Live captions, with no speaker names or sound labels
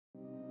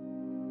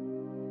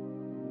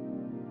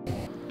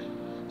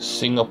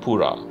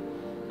Singapura.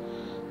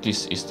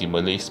 This is the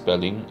Malay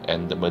spelling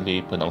and the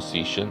Malay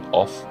pronunciation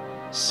of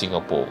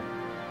Singapore.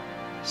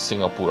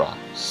 Singapura,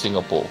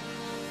 Singapore.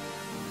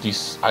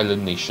 This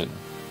island nation.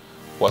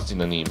 What's in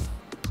the name?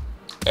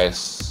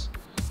 As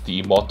the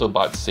immortal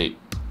bard said,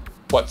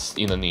 what's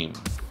in a name?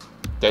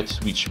 That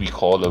which we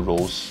call a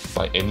rose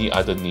by any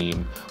other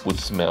name would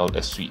smell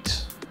as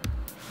sweet.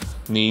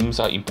 Names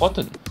are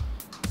important.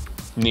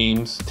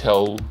 Names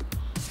tell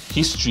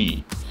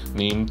history.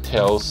 Name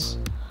tells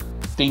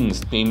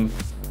things. Name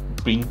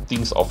bring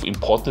things of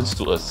importance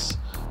to us.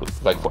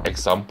 Like for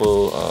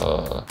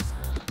example,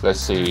 let's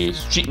say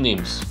street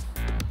names.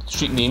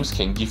 Street names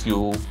can give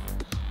you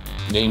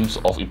names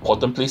of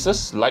important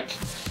places. Like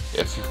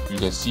if you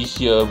can see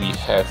here, we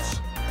have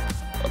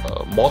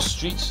Mosque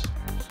Street,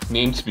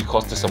 named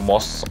because there's a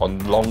mosque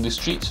along this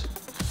street.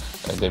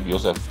 And then we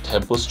also have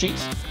Temple Street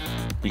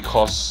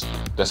because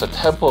there's a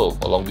temple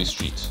along this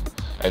street.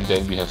 And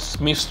then we have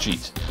Smith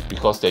Street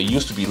because there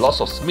used to be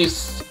lots of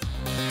smiths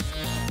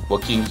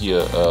working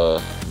here.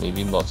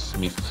 Maybe not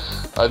Smith.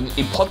 An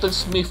important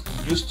smith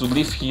used to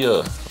live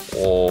here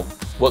or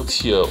worked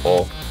here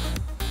or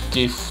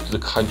gave to the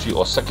country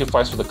or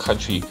sacrificed for the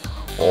country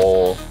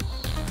or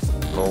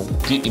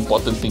did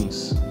important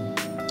things.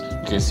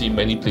 You can see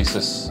many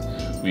places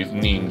with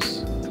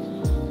names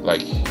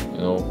like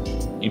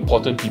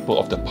important people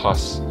of the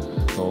past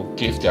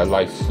gave their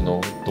life,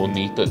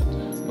 donated,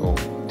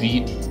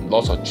 did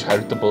lots of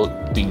charitable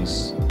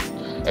things,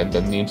 and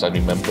their names are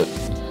remembered.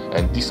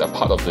 And these are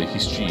part of the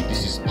history.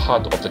 This is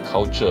part of the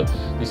culture.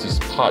 This is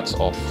part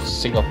of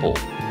Singapore.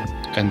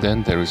 And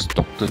then there is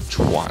Dr.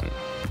 Chuan.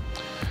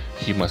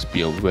 He must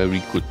be a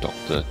very good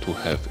doctor to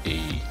have a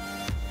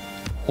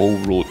whole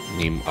road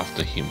named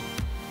after him.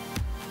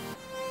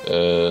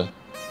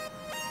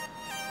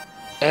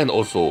 And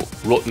also,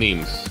 road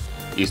names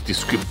is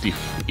descriptive.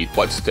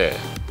 What's there,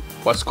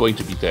 what's going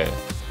to be there,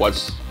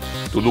 what's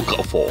to look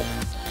out for.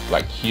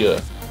 Like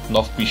here,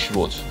 North Beach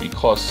Road,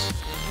 because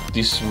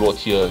this road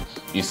here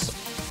is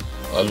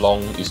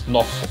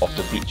north of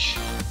the bridge.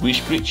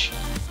 Which bridge?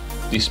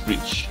 This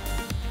bridge.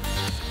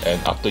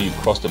 And after you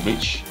cross the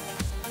bridge,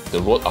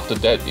 the road after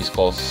that is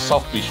called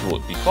South Beach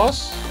Road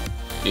because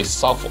it's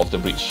south of the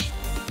bridge.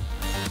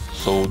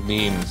 So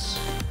names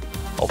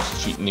of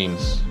street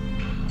names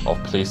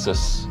of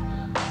places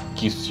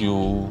gives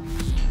you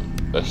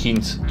a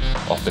hint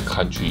of the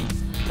country,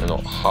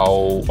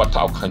 what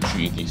type of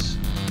country it is,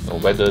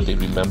 whether they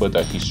remember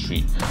their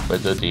history,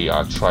 whether they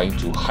are trying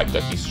to hide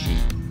their history.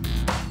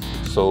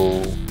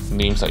 So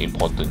names are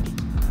important.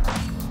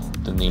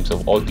 The names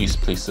of all these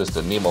places,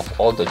 the name of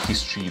all the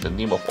history, the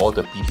name of all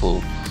the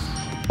people,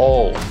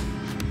 all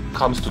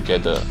comes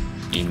together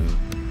in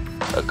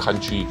a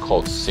country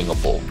called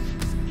Singapore,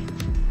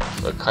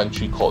 a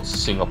country called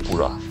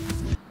Singapura.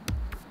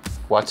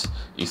 What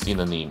is in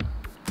a name?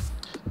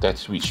 That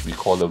which we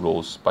call a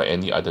rose by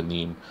any other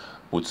name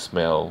would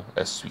smell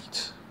as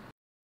sweet.